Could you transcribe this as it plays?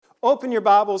Open your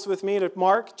Bibles with me to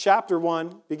Mark chapter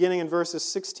 1, beginning in verses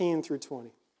 16 through 20.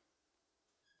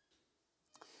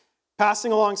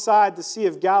 Passing alongside the Sea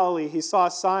of Galilee, he saw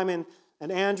Simon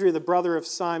and Andrew, the brother of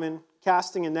Simon,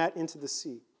 casting a net into the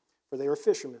sea, for they were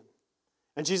fishermen.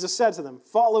 And Jesus said to them,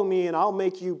 "Follow me, and I'll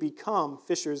make you become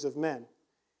fishers of men."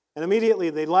 And immediately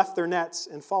they left their nets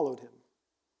and followed him.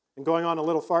 And going on a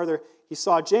little farther, he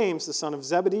saw James, the son of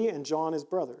Zebedee, and John, his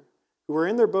brother, who were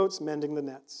in their boats mending the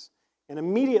nets. And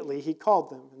immediately he called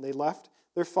them, and they left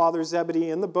their father Zebedee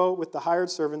in the boat with the hired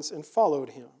servants and followed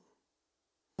him.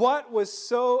 What was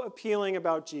so appealing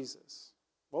about Jesus?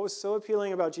 What was so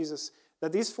appealing about Jesus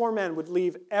that these four men would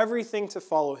leave everything to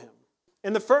follow him?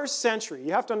 In the first century,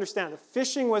 you have to understand,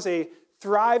 fishing was a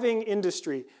thriving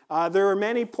industry. There were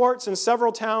many ports and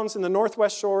several towns in the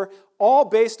northwest shore, all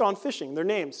based on fishing. Their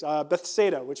names,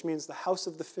 Bethsaida, which means the house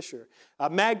of the fisher,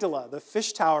 Magdala, the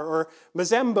fish tower, or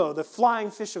Mazembo, the flying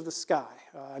fish of the sky.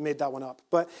 I made that one up.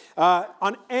 But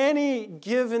on any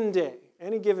given day,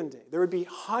 there would be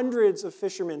hundreds of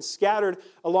fishermen scattered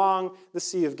along the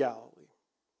Sea of Galilee.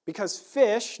 Because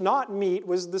fish, not meat,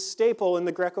 was the staple in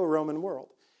the Greco-Roman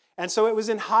world. And so it was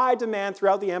in high demand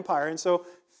throughout the empire. And so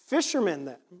fishermen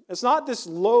then, it's not this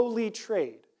lowly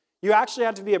trade. You actually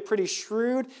had to be a pretty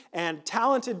shrewd and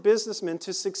talented businessman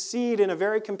to succeed in a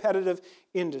very competitive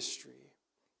industry.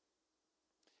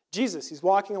 Jesus, he's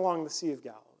walking along the Sea of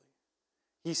Galilee.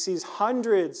 He sees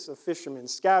hundreds of fishermen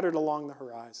scattered along the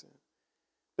horizon.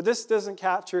 But this doesn't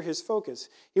capture his focus.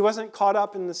 He wasn't caught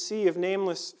up in the sea of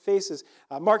nameless faces.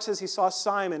 Mark says he saw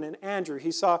Simon and Andrew.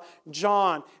 He saw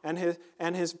John and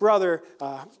his brother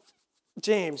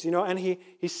James, and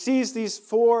he sees these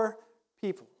four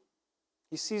people.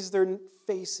 He sees their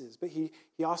faces, but he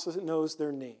also knows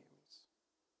their names.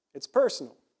 It's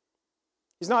personal.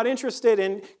 He's not interested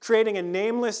in creating a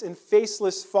nameless and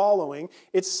faceless following.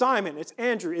 It's Simon, it's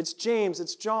Andrew, it's James,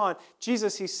 it's John.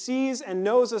 Jesus, he sees and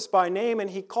knows us by name, and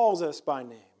he calls us by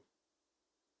name.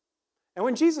 And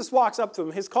when Jesus walks up to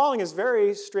him, his calling is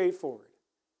very straightforward.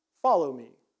 Follow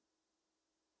me.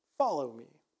 Follow me.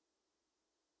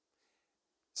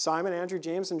 Simon, Andrew,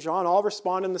 James, and John all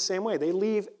respond in the same way. They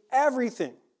leave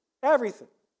everything,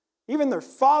 even their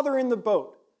father in the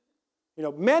boat,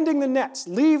 mending the nets,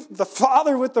 leave the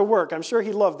father with the work. I'm sure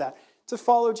he loved that, to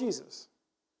follow Jesus.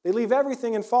 They leave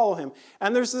everything and follow him.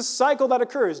 And there's this cycle that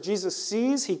occurs. Jesus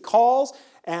sees, he calls,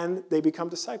 and they become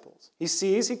disciples. He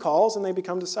sees, he calls, and they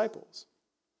become disciples.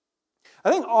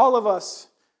 I think all of us,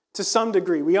 to some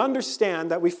degree, we understand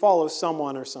that we follow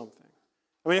someone or something.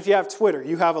 I mean, if you have Twitter,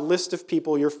 you have a list of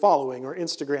people you're following, or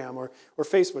Instagram, or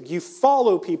Facebook. You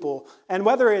follow people, and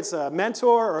whether it's a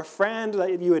mentor or a friend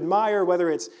that you admire, whether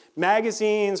it's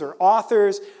magazines or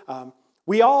authors,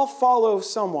 we all follow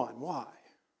someone. Why?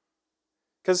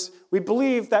 Because we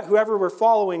believe that whoever we're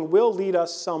following will lead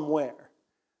us somewhere.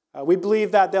 We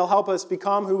believe that they'll help us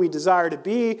become who we desire to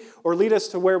be, or lead us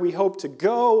to where we hope to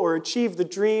go, or achieve the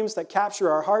dreams that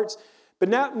capture our hearts. But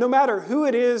no matter who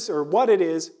it is or what it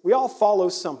is, we all follow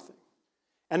something.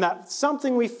 And that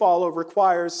something we follow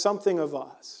requires something of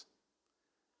us.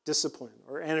 Discipline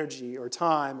or energy or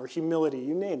time or humility,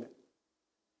 you name it.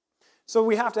 So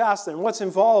we have to ask then, what's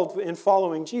involved in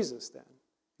following Jesus then?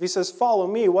 If he says, follow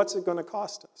me, what's it going to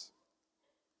cost us?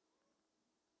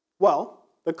 Well,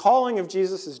 the calling of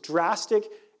Jesus is drastic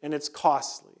and it's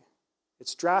costly.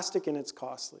 It's drastic and it's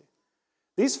costly.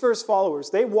 These first followers,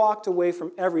 they walked away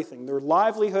from everything, their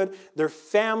livelihood, their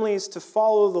families, to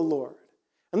follow the Lord.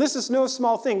 And this is no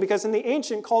small thing, because in the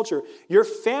ancient culture, your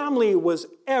family was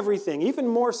everything, even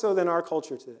more so than our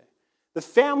culture today. The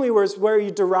family was where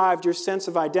you derived your sense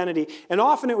of identity, and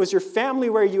often it was your family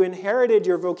where you inherited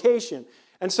your vocation.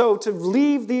 And so to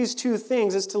leave these two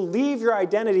things is to leave your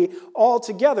identity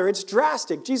altogether. It's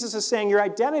drastic. Jesus is saying your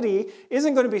identity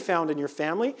isn't going to be found in your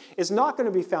family. It's not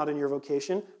going to be found in your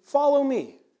vocation. Follow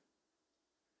me.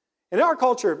 In our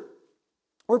culture,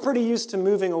 we're pretty used to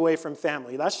moving away from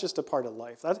family. That's just a part of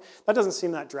life. That doesn't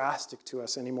seem that drastic to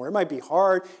us anymore. It might be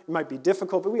hard. It might be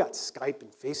difficult, but we got Skype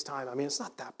and FaceTime. I mean, it's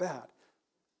not that bad.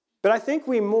 But I think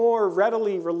we more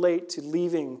readily relate to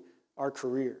leaving our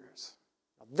careers.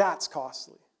 That's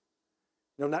costly.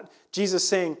 Not Jesus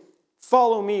saying,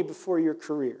 follow me before your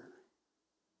career.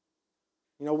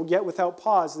 Yet without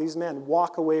pause, these men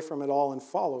walk away from it all and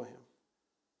follow him.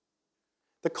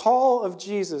 The call of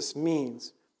Jesus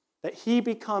means that he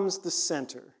becomes the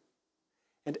center,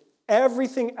 and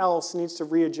everything else needs to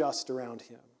readjust around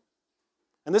him.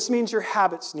 And this means your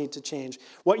habits need to change.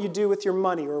 What you do with your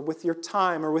money or with your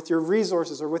time or with your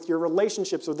resources or with your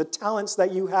relationships or the talents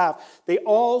that you have, they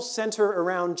all center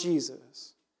around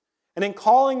Jesus. And in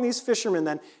calling these fishermen,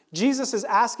 then, Jesus is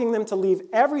asking them to leave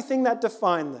everything that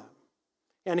defined them.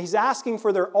 And he's asking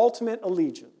for their ultimate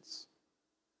allegiance.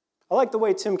 I like the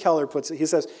way Tim Keller puts it. He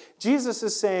says, Jesus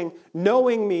is saying,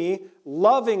 knowing me,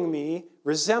 loving me,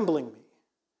 resembling me,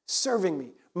 serving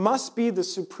me, must be the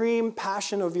supreme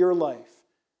passion of your life.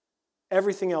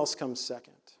 Everything else comes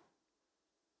second.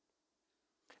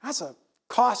 That's a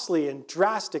costly and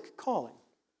drastic calling.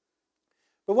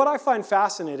 But what I find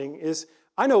fascinating is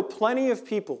I know plenty of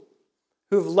people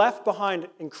who've left behind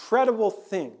incredible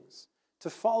things to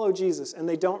follow Jesus, and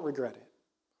they don't regret it.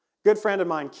 A good friend of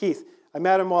mine, Keith, I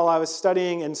met him while I was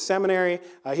studying in seminary.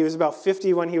 He was about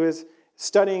 50 when he was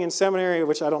studying in seminary,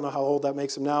 which I don't know how old that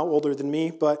makes him now, older than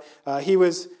me, but he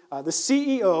was the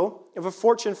CEO of a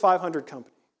Fortune 500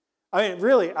 company. I mean,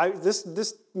 really,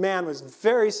 this man was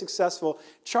very successful,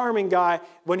 charming guy.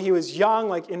 When he was young,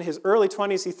 like in his early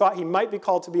 20s, he thought he might be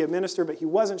called to be a minister, but he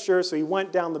wasn't sure, so he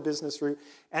went down the business route,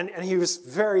 and he was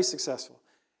very successful.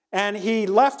 And he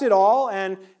left it all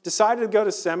and decided to go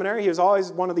to seminary. He was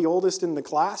always one of the oldest in the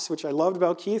class, which I loved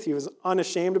about Keith. He was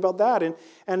unashamed about that,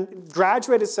 and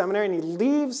graduated seminary, and he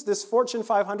leaves this Fortune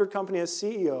 500 company as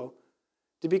CEO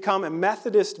to become a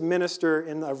Methodist minister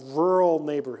in a rural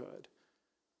neighborhood.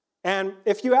 And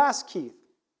if you ask Keith,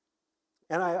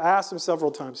 and I asked him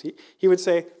several times, he would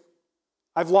say,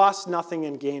 I've lost nothing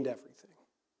and gained everything.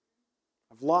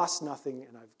 I've lost nothing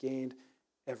and I've gained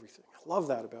everything. I love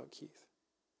that about Keith.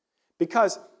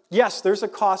 Because, yes, there's a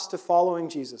cost to following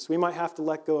Jesus. We might have to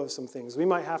let go of some things. We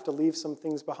might have to leave some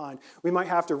things behind. We might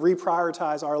have to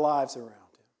reprioritize our lives around him.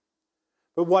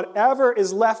 But whatever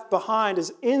is left behind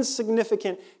is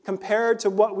insignificant compared to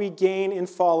what we gain in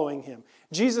following him.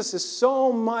 Jesus is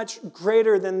so much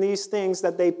greater than these things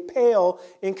that they pale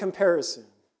in comparison.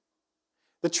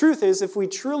 The truth is, if we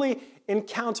truly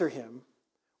encounter him,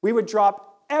 we would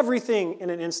drop everything in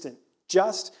an instant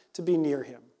just to be near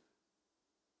him.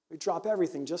 We drop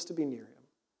everything just to be near him.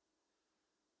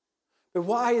 But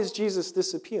why is Jesus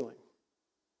this appealing?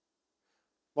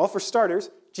 Well, for starters,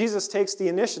 Jesus takes the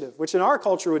initiative, which in our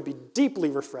culture would be deeply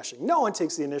refreshing. No one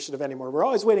takes the initiative anymore. We're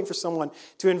always waiting for someone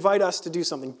to invite us to do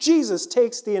something. Jesus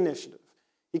takes the initiative.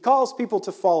 He calls people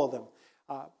to follow them.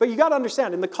 But you got to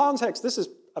understand, in the context, this is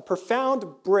a profound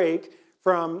break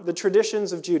from the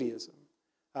traditions of Judaism.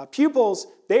 Pupils,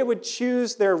 they would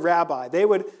choose their rabbi. They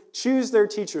would choose their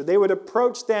teacher. They would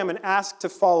approach them and ask to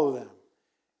follow them.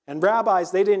 And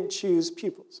rabbis, they didn't choose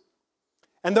pupils.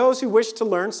 And those who wished to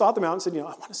learn sought them out and said, I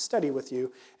want to study with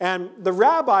you. And the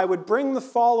rabbi would bring the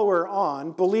follower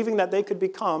on, believing that they could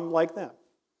become like them.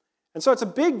 And so it's a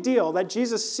big deal that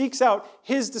Jesus seeks out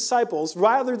his disciples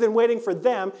rather than waiting for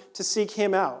them to seek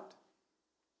him out.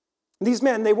 These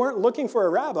men, they weren't looking for a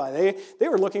rabbi. They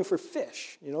were looking for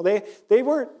fish. They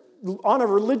weren't on a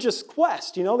religious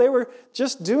quest. They were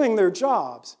just doing their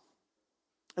jobs.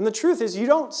 And the truth is, you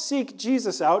don't seek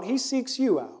Jesus out. He seeks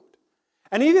you out.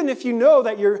 And even if you know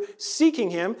that you're seeking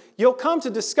him, you'll come to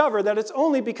discover that it's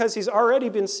only because he's already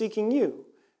been seeking you.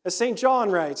 As St. John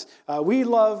writes, we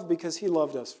love because he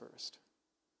loved us first.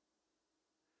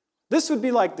 This would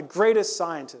be like the greatest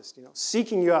scientist,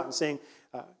 seeking you out and saying,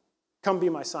 come be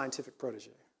my scientific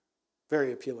protege.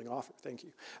 Very appealing offer, thank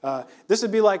you. This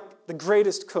would be like the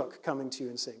greatest cook coming to you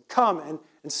and saying, come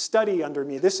and study under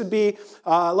me. This would be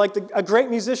like a great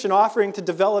musician offering to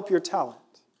develop your talent.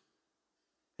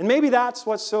 And maybe that's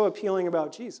what's so appealing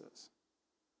about Jesus.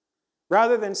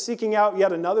 Rather than seeking out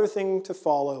yet another thing to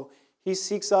follow, he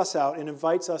seeks us out and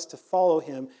invites us to follow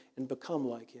him and become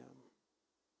like him.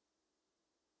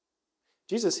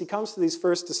 Jesus, he comes to these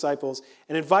first disciples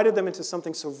and invited them into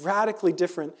something so radically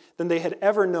different than they had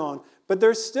ever known. But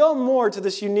there's still more to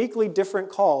this uniquely different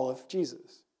call of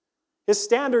Jesus. His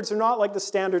standards are not like the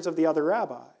standards of the other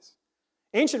rabbis.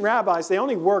 Ancient rabbis, they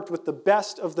only worked with the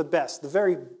best of the best, the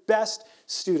very best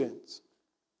students.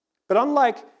 But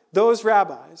unlike those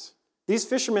rabbis, these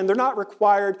fishermen, they're not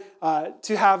required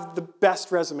to have the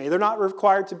best resume. They're not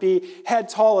required to be head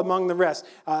tall among the rest.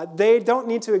 They don't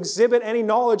need to exhibit any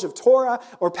knowledge of Torah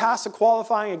or pass a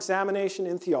qualifying examination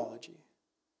in theology.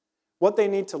 What they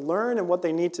need to learn and what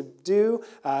they need to do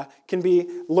can be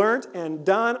learned and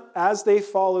done as they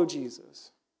follow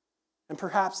Jesus. And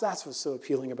perhaps that's what's so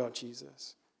appealing about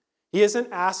Jesus. He isn't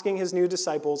asking his new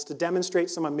disciples to demonstrate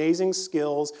some amazing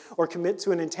skills or commit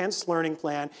to an intense learning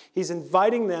plan. He's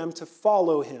inviting them to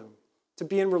follow him, to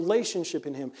be in relationship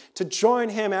in him, to join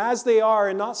him as they are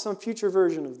and not some future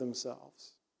version of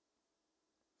themselves.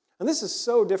 And this is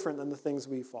so different than the things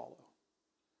we follow.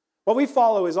 What we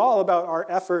follow is all about our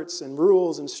efforts and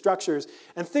rules and structures,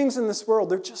 and things in this world,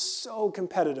 they're just so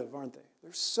competitive, aren't they?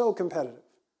 They're so competitive.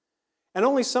 And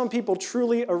only some people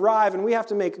truly arrive, and we have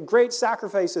to make great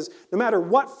sacrifices no matter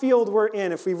what field we're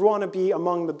in if we want to be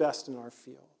among the best in our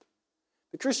field.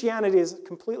 But Christianity is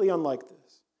completely unlike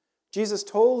this. Jesus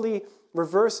totally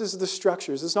reverses the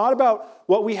structures. It's not about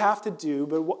what we have to do,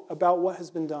 but about what has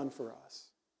been done for us.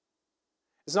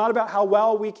 It's not about how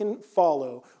well we can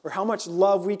follow or how much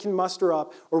love we can muster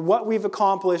up or what we've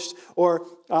accomplished or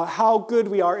how good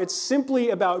we are. It's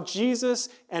simply about Jesus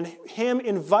and him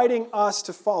inviting us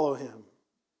to follow him.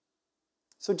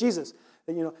 So Jesus,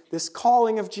 this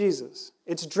calling of Jesus,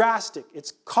 it's drastic,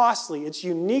 it's costly, it's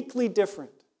uniquely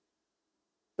different,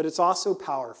 but it's also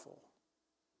powerful.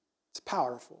 It's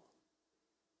powerful.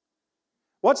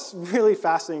 What's really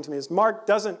fascinating to me is Mark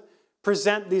doesn't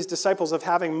present these disciples of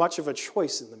having much of a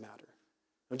choice in the matter.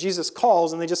 Jesus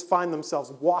calls and they just find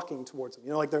themselves walking towards him.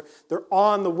 Like they're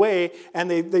on the way and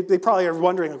they probably are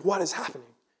wondering, like, what is happening?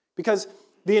 Because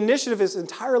the initiative is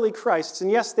entirely Christ's. And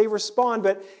yes, they respond,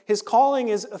 but his calling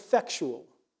is effectual.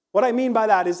 What I mean by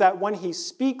that is that when he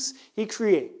speaks, he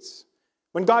creates.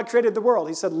 When God created the world,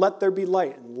 he said, let there be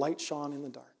light, and light shone in the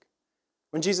dark.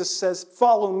 When Jesus says,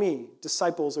 follow me,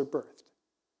 disciples are birthed.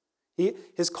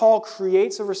 His call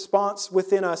creates a response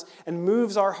within us and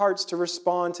moves our hearts to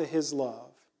respond to his love.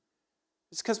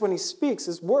 It's because when he speaks,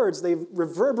 his words, they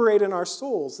reverberate in our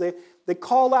souls. They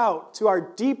call out to our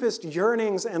deepest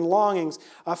yearnings and longings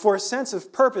for a sense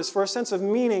of purpose, for a sense of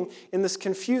meaning in this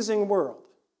confusing world.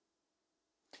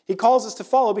 He calls us to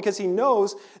follow because he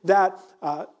knows that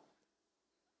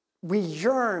we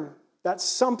yearn that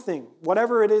something,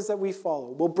 whatever it is that we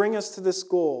follow, will bring us to this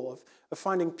goal of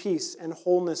finding peace and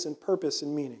wholeness and purpose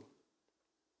and meaning.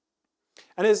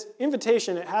 And his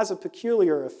invitation, it has a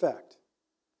peculiar effect.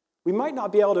 We might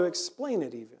not be able to explain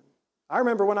it even. I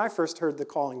remember when I first heard the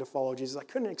calling to follow Jesus, I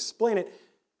couldn't explain it,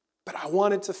 but I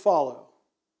wanted to follow.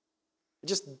 It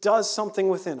just does something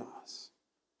within us.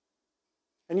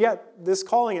 And yet, this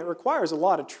calling, it requires a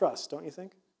lot of trust, don't you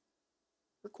think?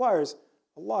 It requires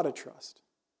a lot of trust.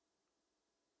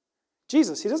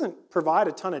 Jesus, he doesn't provide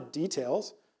a ton of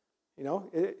details.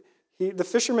 The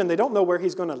fishermen, they don't know where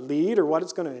he's going to lead or what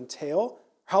it's going to entail,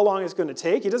 how long it's going to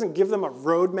take. He doesn't give them a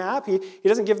roadmap. He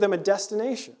doesn't give them a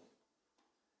destination.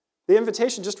 The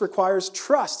invitation just requires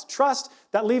trust. Trust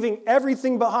that leaving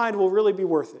everything behind will really be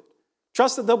worth it.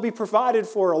 Trust that they'll be provided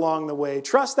for along the way.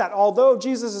 Trust that although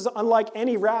Jesus is unlike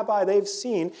any rabbi they've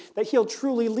seen, that he'll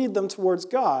truly lead them towards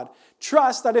God.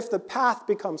 Trust that if the path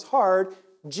becomes hard,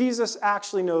 Jesus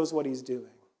actually knows what he's doing.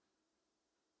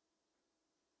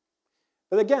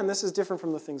 But again, this is different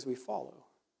from the things we follow.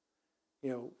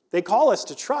 They call us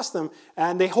to trust them,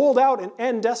 and they hold out an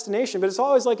end destination, but it's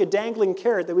always like a dangling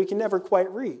carrot that we can never quite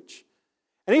reach.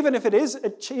 And even if it is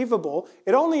achievable,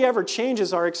 it only ever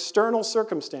changes our external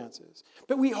circumstances.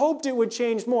 But we hoped it would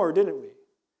change more, didn't we?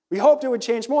 We hoped it would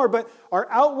change more, but our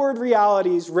outward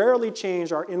realities rarely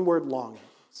change our inward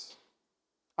longings.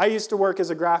 I used to work as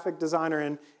a graphic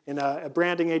designer in a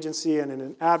branding agency and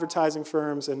in advertising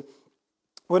firms, and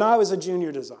when I was a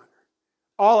junior designer,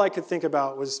 all I could think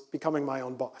about was becoming my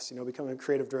own boss, becoming a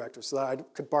creative director so that I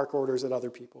could bark orders at other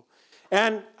people.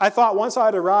 And I thought once I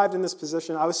had arrived in this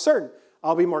position, I was certain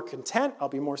I'll be more content, I'll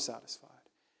be more satisfied.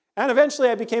 And eventually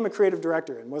I became a creative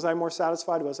director. And was I more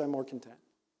satisfied? Was I more content?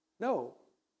 No.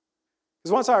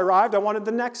 Because once I arrived, I wanted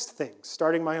the next thing,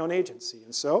 starting my own agency.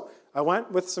 And so I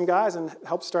went with some guys and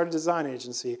helped start a design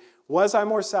agency. Was I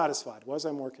more satisfied? Was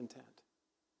I more content?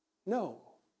 No.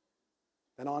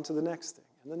 Then on to the next thing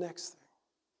and the next thing.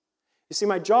 You see,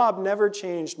 my job never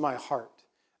changed my heart.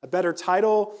 A better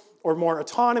title or more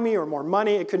autonomy or more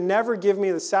money, it could never give me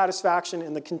the satisfaction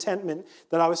and the contentment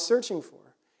that I was searching for.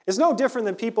 It's no different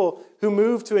than people who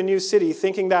move to a new city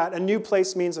thinking that a new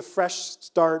place means a fresh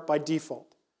start by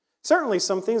default. Certainly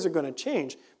some things are going to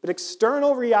change, but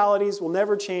external realities will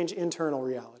never change internal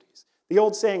realities. The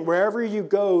old saying, wherever you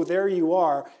go, there you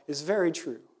are, is very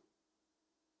true.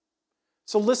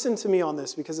 So listen to me on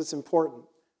this because it's important.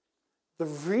 The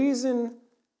reason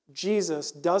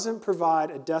Jesus doesn't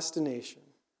provide a destination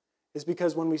is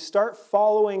because when we start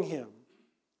following him,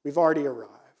 we've already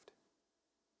arrived.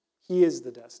 He is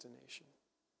the destination.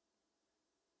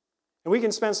 And we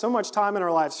can spend so much time in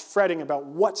our lives fretting about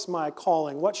what's my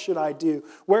calling, what should I do,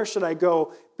 where should I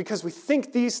go, because we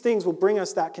think these things will bring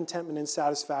us that contentment and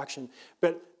satisfaction.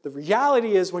 But the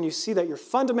reality is when you see that your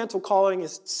fundamental calling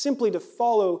is simply to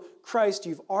follow Christ,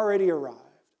 you've already arrived.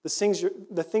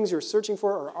 The things you're searching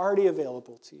for are already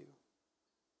available to you.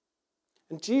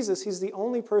 And Jesus, he's the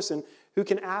only person who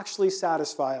can actually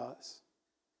satisfy us,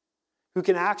 who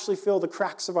can actually fill the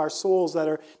cracks of our souls that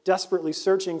are desperately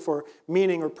searching for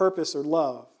meaning or purpose or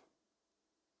love.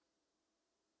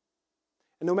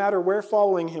 And no matter where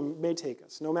following him may take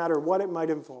us, no matter what it might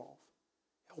involve,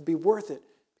 it will be worth it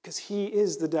because he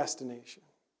is the destination.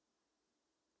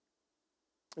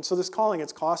 And so this calling,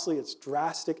 it's costly, it's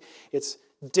drastic, it's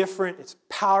different, it's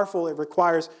powerful, it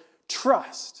requires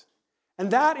trust.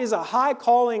 And that is a high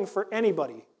calling for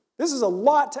anybody. This is a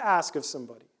lot to ask of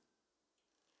somebody.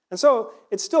 And so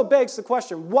it still begs the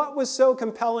question, what was so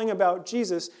compelling about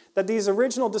Jesus that these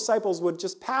original disciples would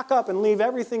just pack up and leave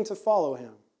everything to follow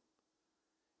him?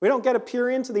 We don't get a peer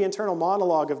into the internal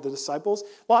monologue of the disciples.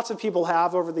 Lots of people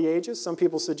have over the ages. Some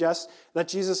people suggest that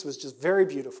Jesus was just very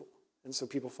beautiful, and so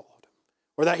people followed him.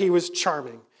 Or that he was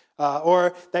charming,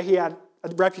 or that he had a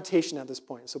reputation at this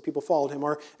point, so people followed him.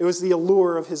 Or it was the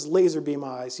allure of his laser beam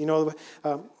eyes.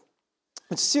 But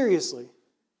seriously,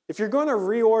 if you're going to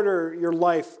reorder your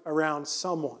life around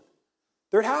someone,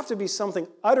 there'd have to be something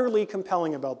utterly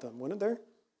compelling about them, wouldn't there?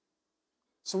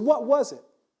 So what was it?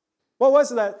 What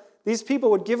was it that these people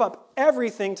would give up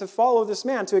everything to follow this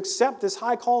man, to accept this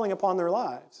high calling upon their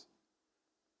lives?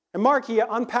 And Mark, he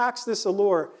unpacks this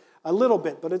allure a little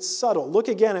bit, but it's subtle. Look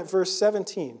again at verse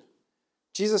 17.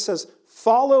 Jesus says,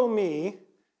 "Follow me,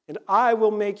 and I will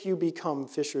make you become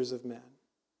fishers of men."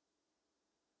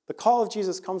 The call of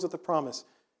Jesus comes with a promise,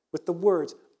 with the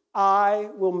words,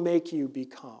 "I will make you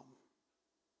become."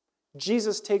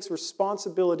 Jesus takes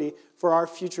responsibility for our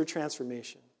future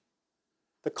transformation.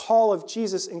 The call of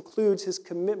Jesus includes his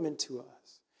commitment to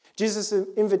us. Jesus'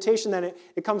 invitation, then,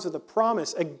 it comes with a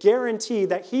promise, a guarantee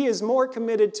that he is more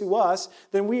committed to us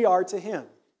than we are to him.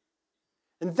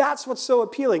 And that's what's so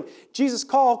appealing. Jesus'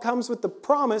 call comes with the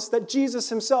promise that Jesus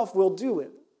himself will do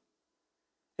it.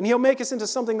 And he'll make us into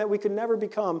something that we could never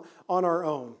become on our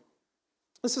own.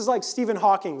 This is like Stephen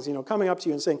Hawking, coming up to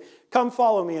you and saying, "Come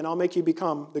follow me and I'll make you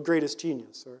become the greatest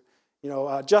genius." Or,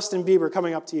 Justin Bieber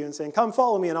coming up to you and saying, "Come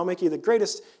follow me and I'll make you the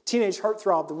greatest teenage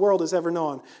heartthrob the world has ever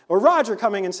known." Or Roger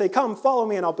coming and say, "Come follow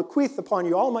me and I'll bequeath upon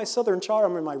you all my southern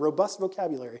charm and my robust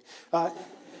vocabulary."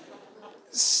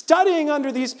 Studying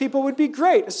under these people would be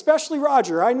great, especially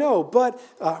Roger, I know, but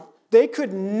they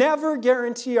could never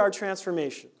guarantee our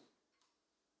transformation.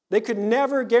 They could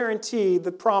never guarantee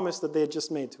the promise that they had just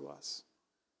made to us.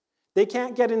 They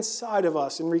can't get inside of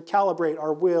us and recalibrate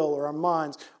our will or our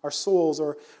minds, our souls,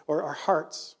 or our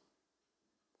hearts.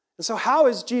 And so how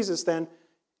is Jesus then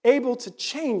able to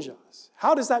change us?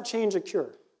 How does that change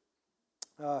occur?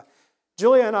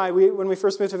 Julia and I, when we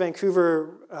first moved to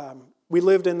Vancouver, we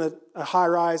lived in a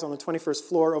high-rise on the 21st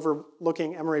floor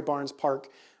overlooking Emery Barnes Park.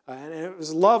 And it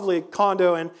was a lovely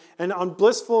condo. And on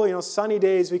blissful, sunny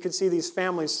days, we could see these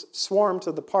families swarm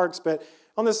to the parks. But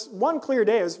on this one clear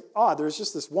day, it was odd. There was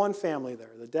just this one family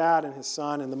there, the dad and his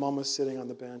son, and the mom was sitting on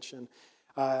the bench. And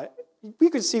we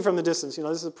could see from the distance, this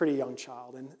is a pretty young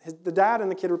child. And the dad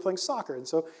and the kid were playing soccer. And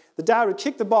so the dad would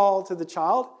kick the ball to the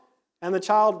child, and the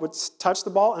child would touch the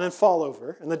ball and then fall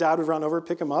over. And the dad would run over,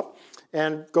 pick him up,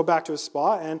 and go back to his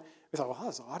spot. And we thought, well,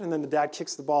 that's odd. And then the dad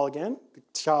kicks the ball again. The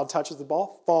child touches the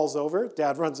ball, falls over.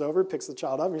 Dad runs over, picks the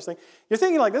child up. And you're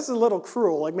thinking like, this is a little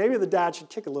cruel. Like maybe the dad should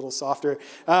kick a little softer.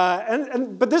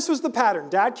 But this was the pattern.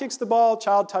 Dad kicks the ball,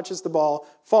 child touches the ball,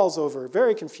 falls over.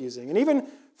 Very confusing. And even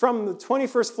from the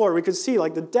 21st floor, we could see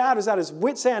like the dad was at his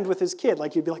wit's end with his kid.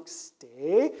 Like he'd be like,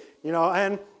 stay,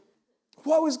 and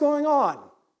what was going on?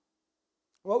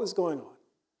 What was going on?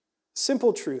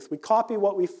 Simple truth. We copy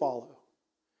what we follow.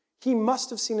 He must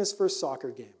have seen his first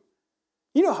soccer game.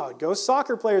 You know how it goes.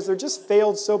 Soccer players, they're just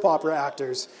failed soap opera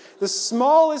actors. The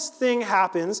smallest thing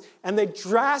happens, and they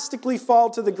drastically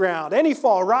fall to the ground. Any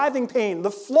fall, writhing pain,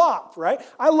 the flop, right?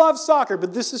 I love soccer,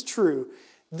 but this is true.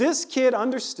 This kid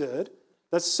understood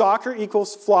that soccer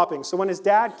equals flopping. So when his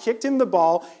dad kicked him the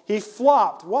ball, he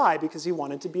flopped. Why? Because he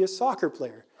wanted to be a soccer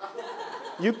player.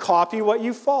 You copy what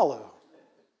you follow.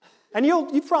 And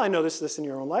you probably noticed this in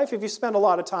your own life. If you spend a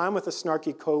lot of time with a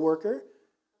snarky coworker,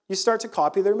 you start to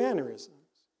copy their mannerisms.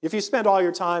 If you spend all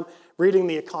your time reading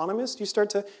The Economist, you start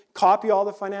to copy all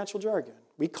the financial jargon.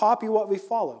 We copy what we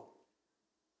follow.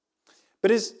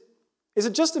 But is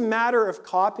it just a matter of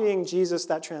copying Jesus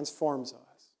that transforms us?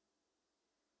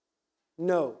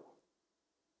 No.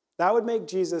 That would make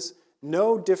Jesus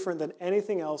no different than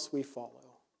anything else we follow.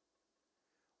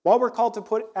 While we're called to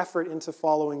put effort into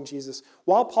following Jesus,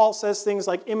 while Paul says things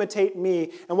like imitate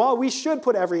me, and while we should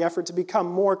put every effort to become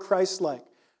more Christ-like,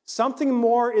 something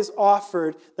more is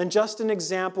offered than just an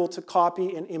example to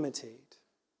copy and imitate.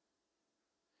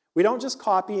 We don't just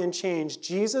copy and change.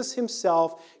 Jesus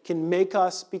himself can make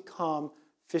us become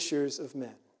fishers of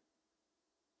men.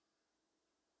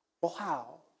 Well,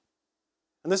 how?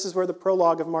 And this is where the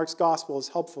prologue of Mark's gospel is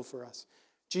helpful for us.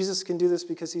 Jesus can do this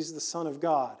because he's the Son of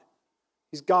God.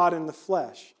 He's God in the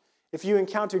flesh. If you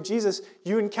encounter Jesus,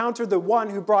 you encounter the one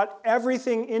who brought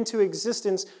everything into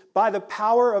existence by the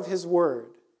power of his word.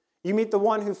 You meet the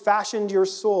one who fashioned your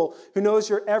soul, who knows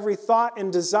your every thought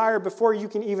and desire before you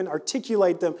can even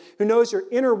articulate them, who knows your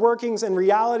inner workings and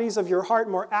realities of your heart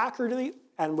more accurately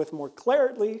and with more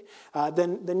clarity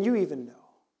than you even know.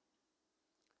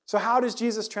 So how does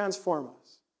Jesus transform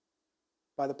us?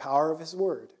 By the power of his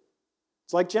word.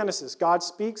 It's like Genesis. God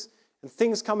speaks and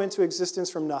things come into existence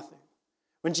from nothing.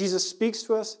 When Jesus speaks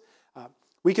to us,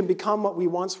 we can become what we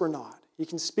once were not. He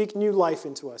can speak new life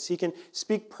into us. He can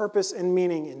speak purpose and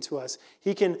meaning into us.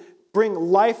 He can bring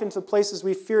life into places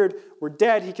we feared were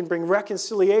dead. He can bring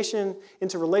reconciliation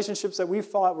into relationships that we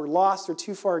thought were lost or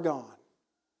too far gone.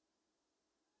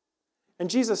 And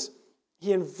Jesus,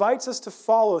 he invites us to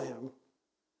follow him,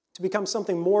 to become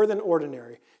something more than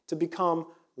ordinary, to become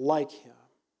like him.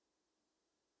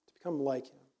 To become like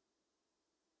him.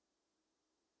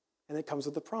 And it comes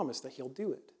with the promise that he'll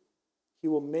do it. He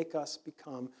will make us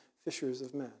become fishers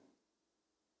of men.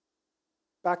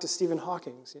 Back to Stephen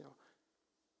Hawking,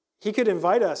 he could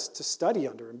invite us to study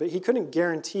under him, but he couldn't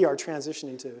guarantee our transition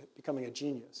into becoming a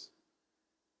genius.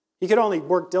 He could only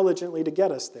work diligently to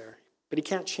get us there, but he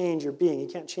can't change your being. He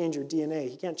can't change your DNA.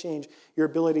 He can't change your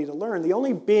ability to learn. The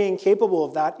only being capable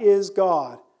of that is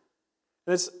God.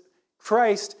 And it's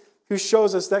Christ who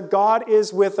shows us that God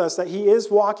is with us, that he is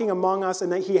walking among us,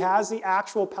 and that he has the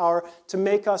actual power to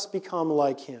make us become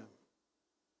like him.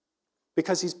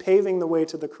 Because he's paving the way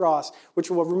to the cross, which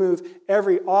will remove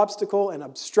every obstacle and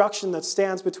obstruction that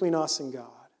stands between us and God.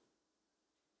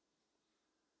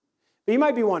 But you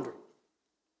might be wondering,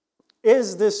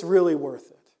 is this really worth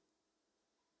it?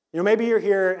 Maybe you're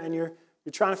here and you're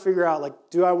trying to figure out,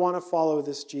 do I want to follow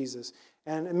this Jesus?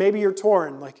 And maybe you're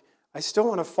torn, I still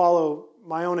want to follow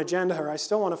my own agenda, or I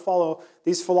still want to follow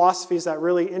these philosophies that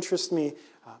really interest me.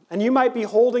 And you might be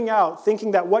holding out,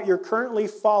 thinking that what you're currently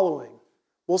following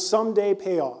will someday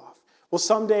pay off, will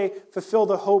someday fulfill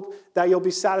the hope that you'll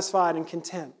be satisfied and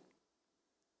content.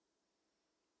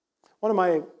 One of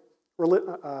my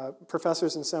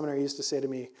professors in seminary used to say to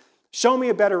me, "Show me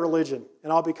a better religion,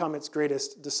 and I'll become its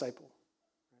greatest disciple.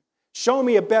 Show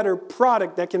me a better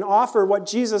product that can offer what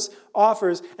Jesus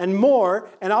offers and more,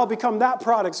 and I'll become that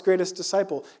product's greatest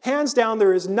disciple." Hands down,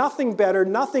 there is nothing better,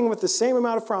 nothing with the same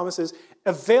amount of promises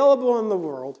available in the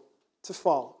world to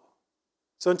follow.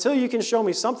 So until you can show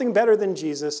me something better than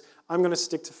Jesus, I'm going to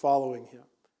stick to following him.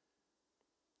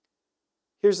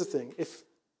 Here's the thing.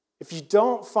 If you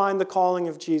don't find the calling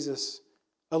of Jesus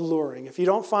alluring, if you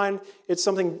don't find it's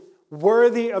something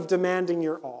worthy of demanding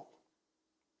your all,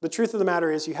 the truth of the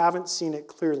matter is you haven't seen it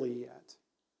clearly yet.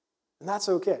 And that's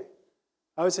okay.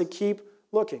 I would say keep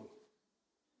looking.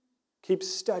 Keep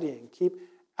studying. Keep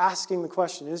asking the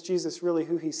question, is Jesus really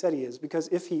who he said he is? Because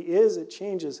if he is, it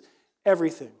changes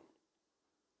everything.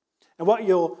 And what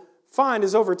you'll find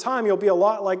is over time, you'll be a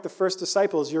lot like the first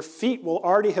disciples. Your feet will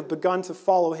already have begun to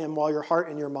follow him while your heart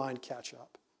and your mind catch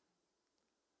up.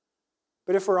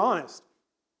 But if we're honest,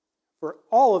 for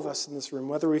all of us in this room,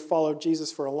 whether we followed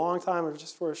Jesus for a long time or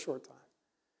just for a short time,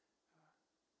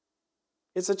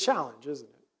 it's a challenge, isn't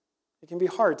it? It can be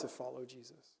hard to follow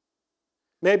Jesus.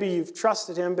 Maybe you've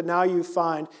trusted him, but now you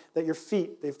find that your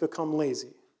feet, they've become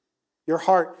lazy. Your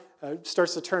heart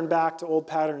starts to turn back to old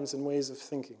patterns and ways of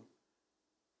thinking.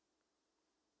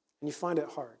 And you find it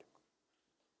hard.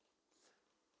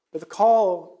 But the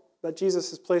call that Jesus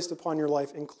has placed upon your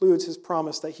life includes his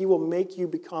promise that he will make you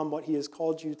become what he has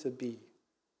called you to be.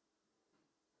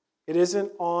 It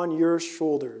isn't on your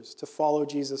shoulders to follow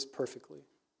Jesus perfectly.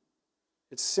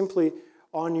 It's simply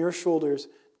on your shoulders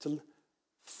to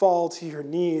fall to your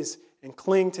knees and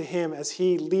cling to him as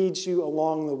he leads you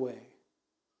along the way.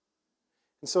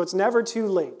 And so it's never too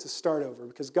late to start over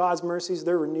because God's mercies,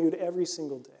 they're renewed every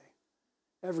single day,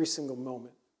 every single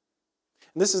moment.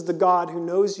 And this is the God who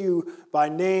knows you by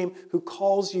name, who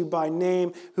calls you by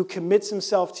name, who commits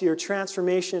himself to your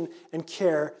transformation and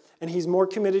care. And he's more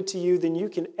committed to you than you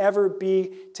can ever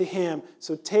be to him.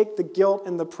 So take the guilt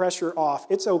and the pressure off.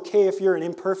 It's okay if you're an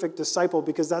imperfect disciple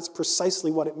because that's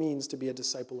precisely what it means to be a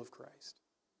disciple of Christ.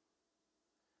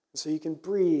 And so you can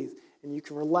breathe and you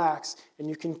can relax and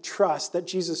you can trust that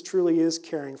Jesus truly is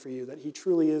caring for you, that he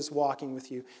truly is walking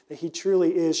with you, that he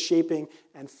truly is shaping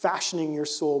and fashioning your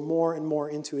soul more and more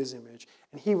into his image.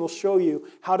 And he will show you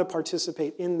how to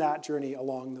participate in that journey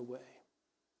along the way.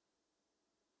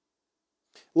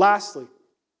 Lastly,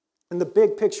 in the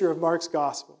big picture of Mark's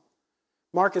gospel,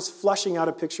 Mark is fleshing out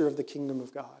a picture of the kingdom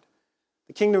of God.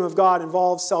 The kingdom of God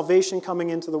involves salvation coming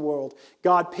into the world,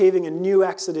 God paving a new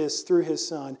exodus through his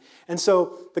Son. And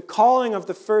so the calling of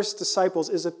the first disciples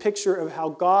is a picture of how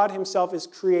God himself is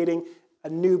creating a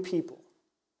new people.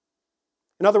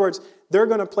 In other words, they're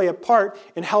going to play a part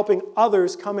in helping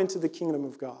others come into the kingdom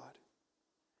of God.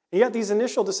 And yet these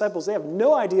initial disciples, they have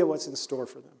no idea what's in store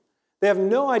for them. They have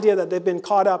no idea that they've been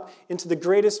caught up into the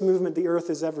greatest movement the earth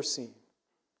has ever seen.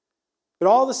 But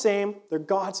all the same, they're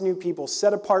God's new people,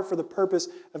 set apart for the purpose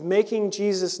of making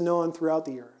Jesus known throughout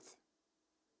the earth.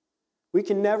 We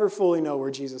can never fully know where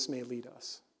Jesus may lead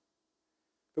us.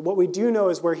 But what we do know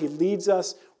is where he leads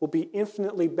us will be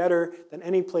infinitely better than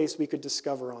any place we could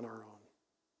discover on our own.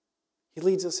 He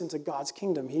leads us into God's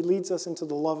kingdom. He leads us into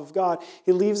the love of God.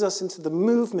 He leads us into the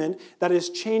movement that is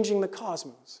changing the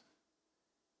cosmos.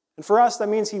 And for us, that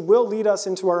means he will lead us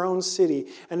into our own city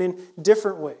and in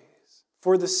different ways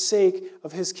for the sake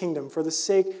of his kingdom, for the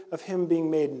sake of him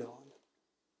being made known.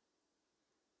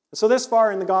 And so this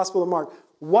far in the Gospel of Mark,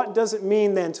 what does it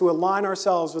mean then to align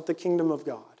ourselves with the kingdom of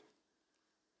God?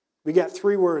 We get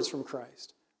 3 words from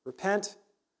Christ: repent,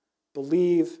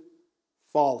 believe,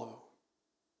 follow.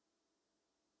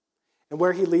 And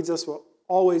where he leads us will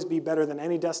always be better than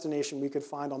any destination we could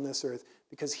find on this earth,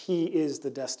 because he is the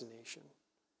destination.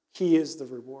 He is the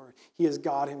reward. He is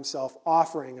God himself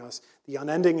offering us the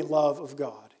unending love of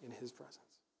God in his presence.